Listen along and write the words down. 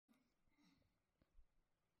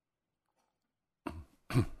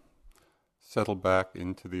Settle back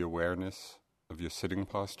into the awareness of your sitting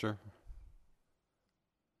posture,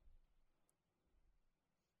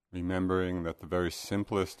 remembering that the very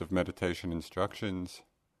simplest of meditation instructions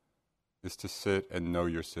is to sit and know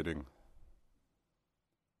you're sitting.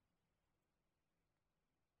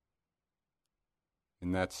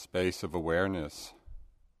 In that space of awareness,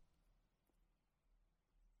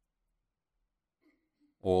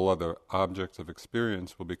 all other objects of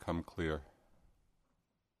experience will become clear.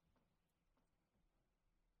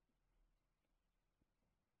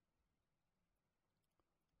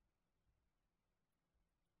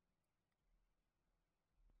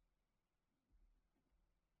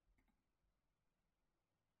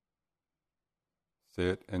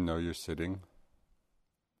 Sit and know you're sitting.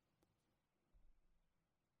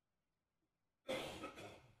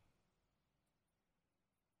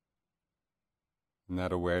 In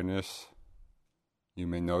that awareness, you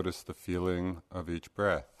may notice the feeling of each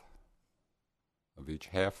breath, of each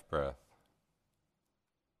half breath.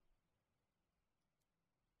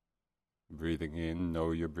 Breathing in,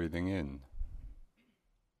 know you're breathing in.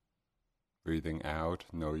 Breathing out,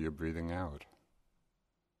 know you're breathing out.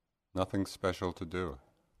 Nothing special to do.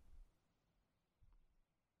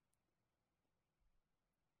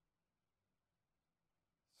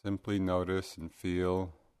 Simply notice and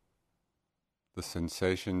feel the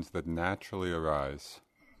sensations that naturally arise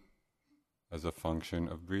as a function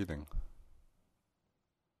of breathing.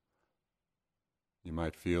 You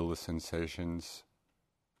might feel the sensations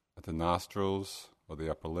at the nostrils or the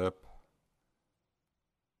upper lip.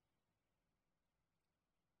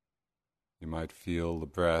 You might feel the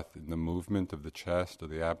breath in the movement of the chest or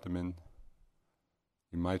the abdomen.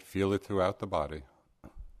 You might feel it throughout the body.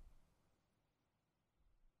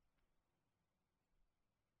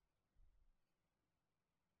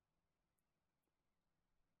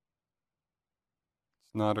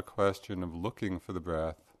 It's not a question of looking for the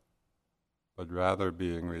breath, but rather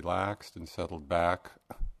being relaxed and settled back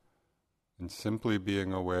and simply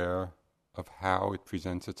being aware of how it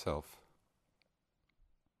presents itself.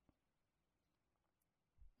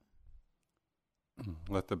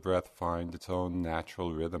 Let the breath find its own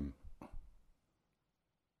natural rhythm.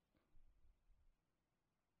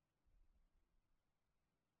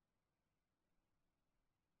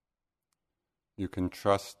 You can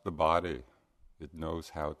trust the body. It knows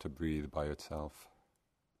how to breathe by itself.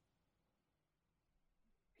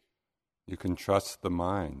 You can trust the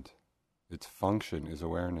mind. Its function is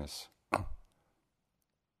awareness.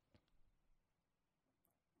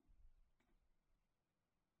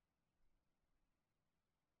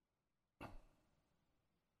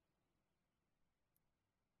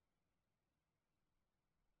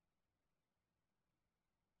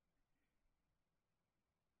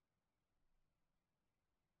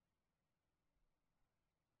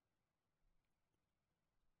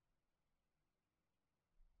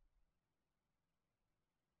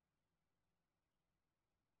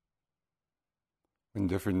 When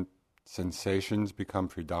different sensations become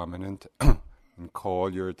predominant and call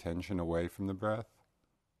your attention away from the breath,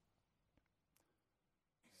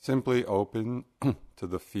 simply open to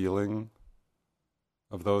the feeling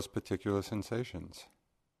of those particular sensations.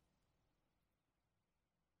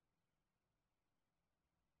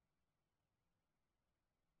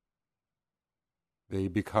 They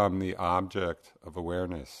become the object of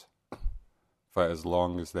awareness for as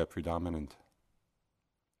long as they're predominant.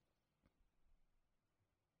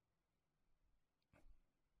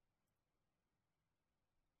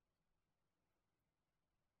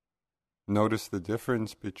 Notice the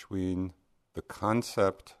difference between the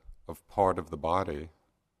concept of part of the body,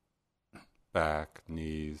 back,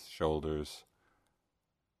 knees, shoulders,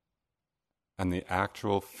 and the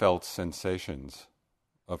actual felt sensations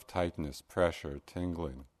of tightness, pressure,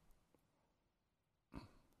 tingling,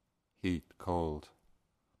 heat, cold.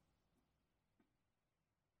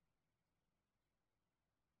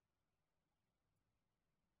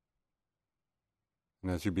 And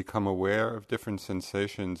as you become aware of different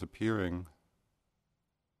sensations appearing,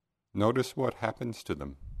 notice what happens to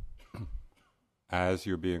them as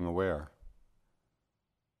you're being aware.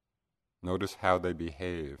 Notice how they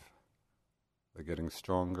behave. They're getting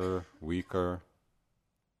stronger, weaker,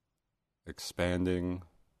 expanding,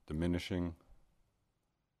 diminishing.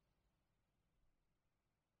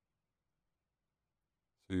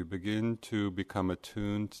 So you begin to become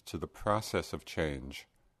attuned to the process of change,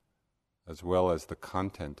 as well as the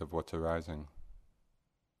content of what's arising.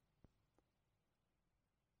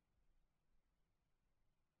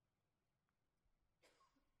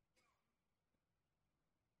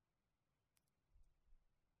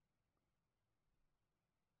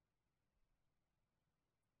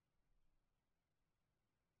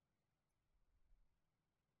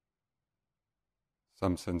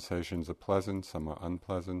 Some sensations are pleasant, some are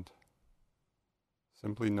unpleasant.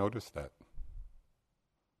 Simply notice that.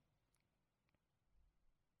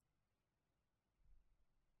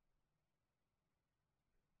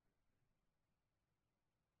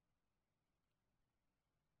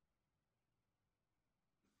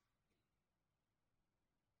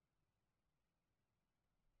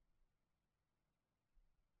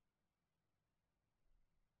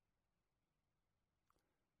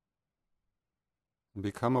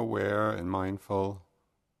 Become aware and mindful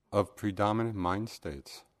of predominant mind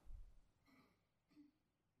states.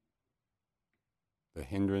 The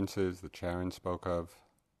hindrances that Sharon spoke of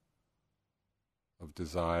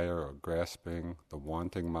desire or grasping, the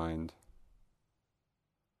wanting mind.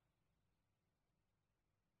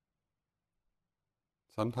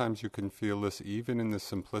 Sometimes you can feel this even in the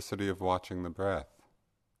simplicity of watching the breath.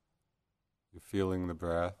 You're feeling the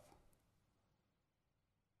breath.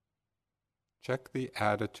 Check the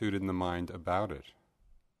attitude in the mind about it.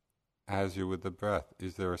 As you're with the breath,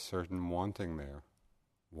 is there a certain wanting there?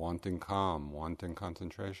 Wanting calm, wanting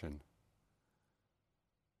concentration?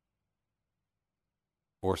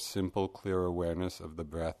 Or simple, clear awareness of the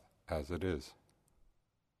breath as it is?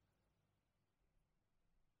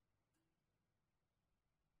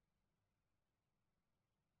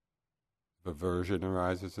 If aversion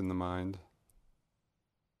arises in the mind,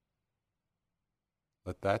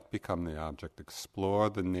 let that become the object. Explore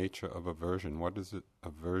the nature of aversion. What does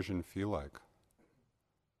aversion feel like?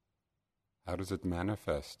 How does it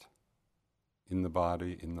manifest in the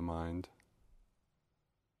body, in the mind?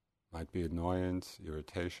 Might be annoyance,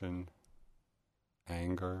 irritation,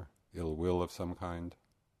 anger, ill will of some kind.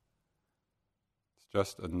 It's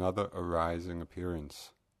just another arising appearance.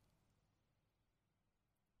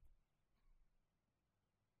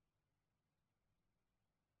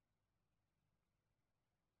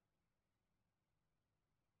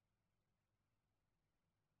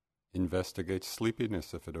 Investigate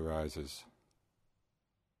sleepiness if it arises.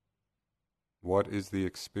 What is the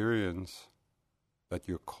experience that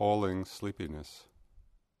you're calling sleepiness?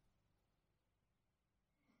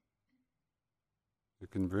 You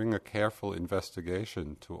can bring a careful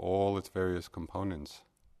investigation to all its various components.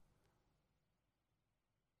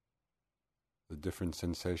 The different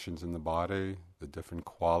sensations in the body, the different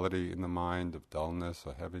quality in the mind of dullness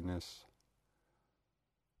or heaviness.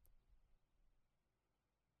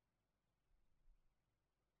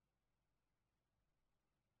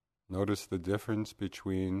 Notice the difference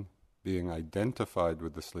between being identified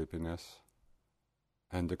with the sleepiness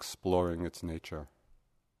and exploring its nature.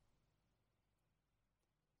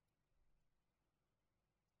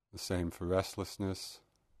 The same for restlessness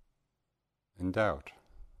and doubt.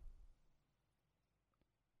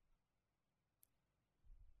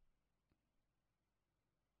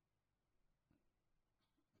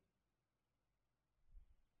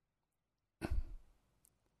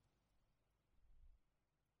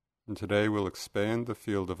 And today we'll expand the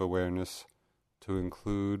field of awareness to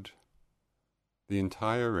include the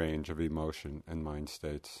entire range of emotion and mind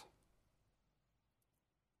states.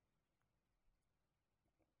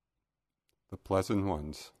 The pleasant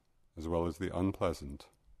ones, as well as the unpleasant.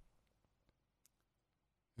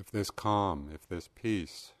 If there's calm, if there's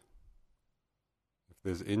peace, if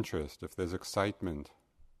there's interest, if there's excitement,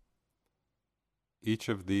 each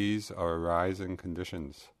of these are arising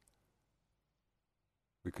conditions.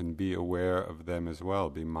 We can be aware of them as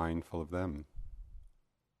well, be mindful of them.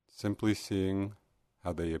 Simply seeing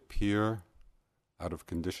how they appear out of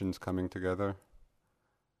conditions coming together,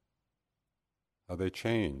 how they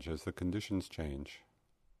change as the conditions change.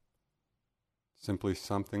 Simply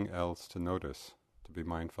something else to notice, to be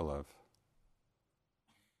mindful of.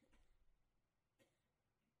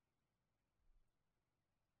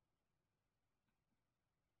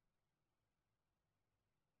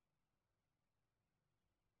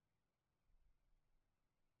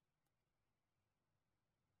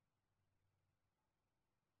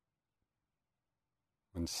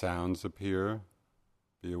 When sounds appear,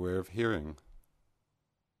 be aware of hearing.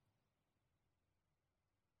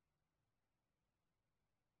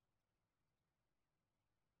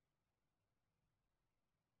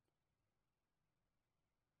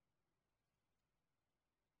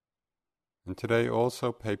 And today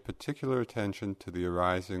also pay particular attention to the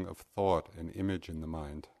arising of thought and image in the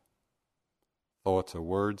mind. Thoughts are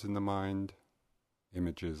words in the mind,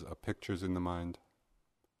 images are pictures in the mind.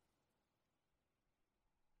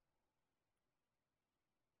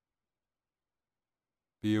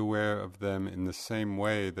 Be aware of them in the same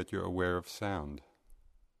way that you're aware of sound.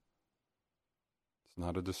 It's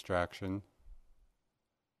not a distraction,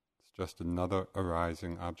 it's just another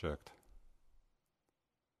arising object.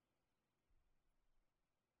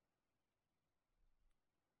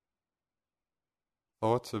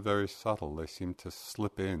 thoughts are very subtle. They seem to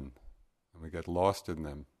slip in, and we get lost in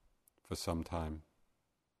them for some time.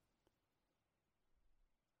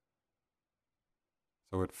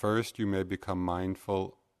 So at first you may become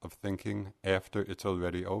mindful of thinking after it's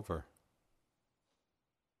already over.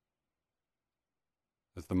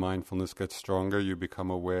 As the mindfulness gets stronger, you become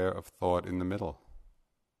aware of thought in the middle.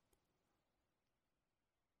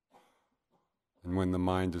 And when the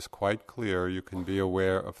mind is quite clear, you can be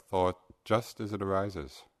aware of thought just as it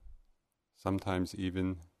arises, sometimes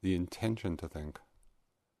even the intention to think.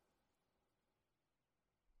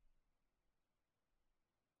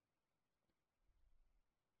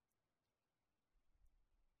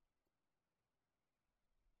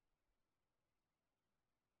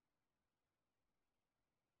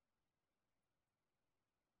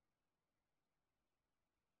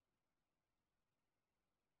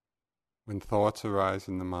 When thoughts arise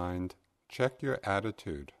in the mind, check your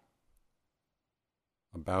attitude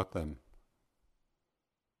about them.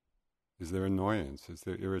 Is there annoyance? Is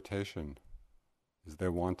there irritation? Is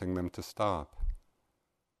there wanting them to stop?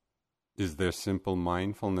 Is there simple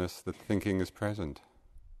mindfulness that thinking is present?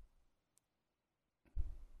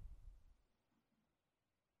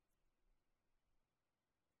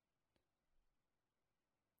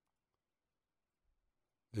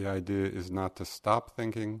 The idea is not to stop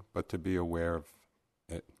thinking, but to be aware of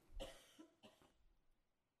it.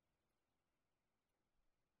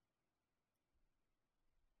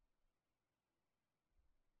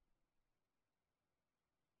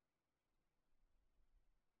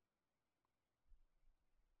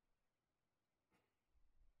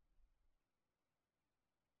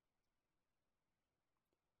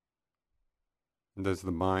 And as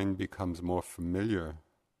the mind becomes more familiar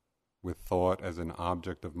with thought as an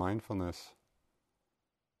object of mindfulness,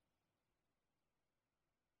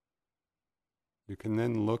 you can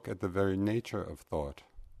then look at the very nature of thought.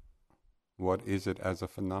 What is it as a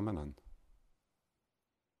phenomenon?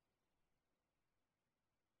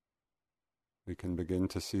 We can begin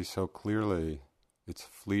to see so clearly its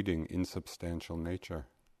fleeting, insubstantial nature.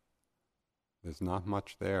 There's not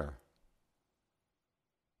much there.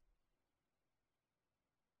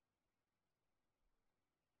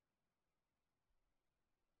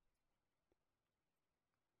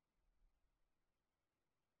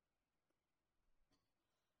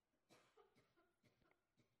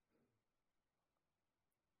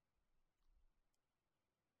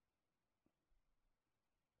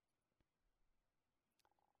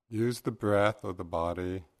 Use the breath or the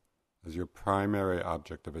body as your primary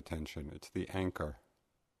object of attention. It's the anchor.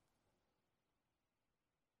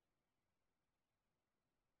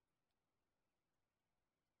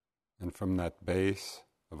 And from that base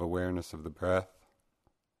of awareness of the breath,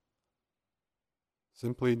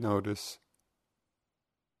 simply notice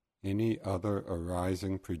any other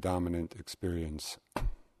arising predominant experience.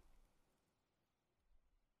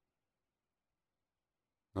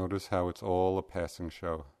 Notice how it's all a passing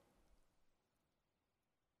show.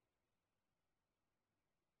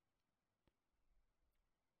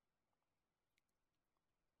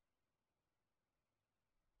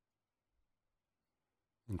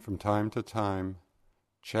 And from time to time,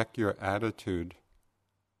 check your attitude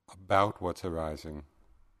about what's arising.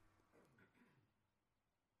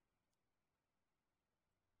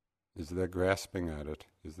 Is there grasping at it?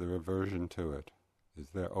 Is there aversion to it?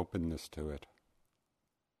 Is there openness to it?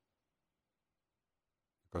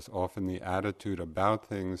 Because often the attitude about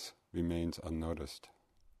things remains unnoticed.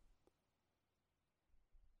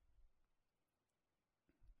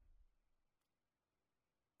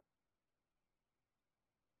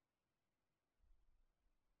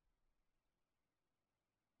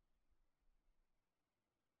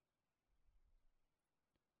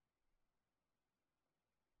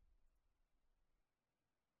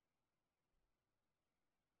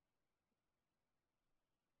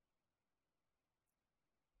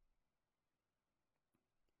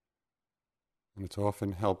 And it's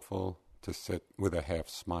often helpful to sit with a half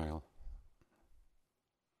smile.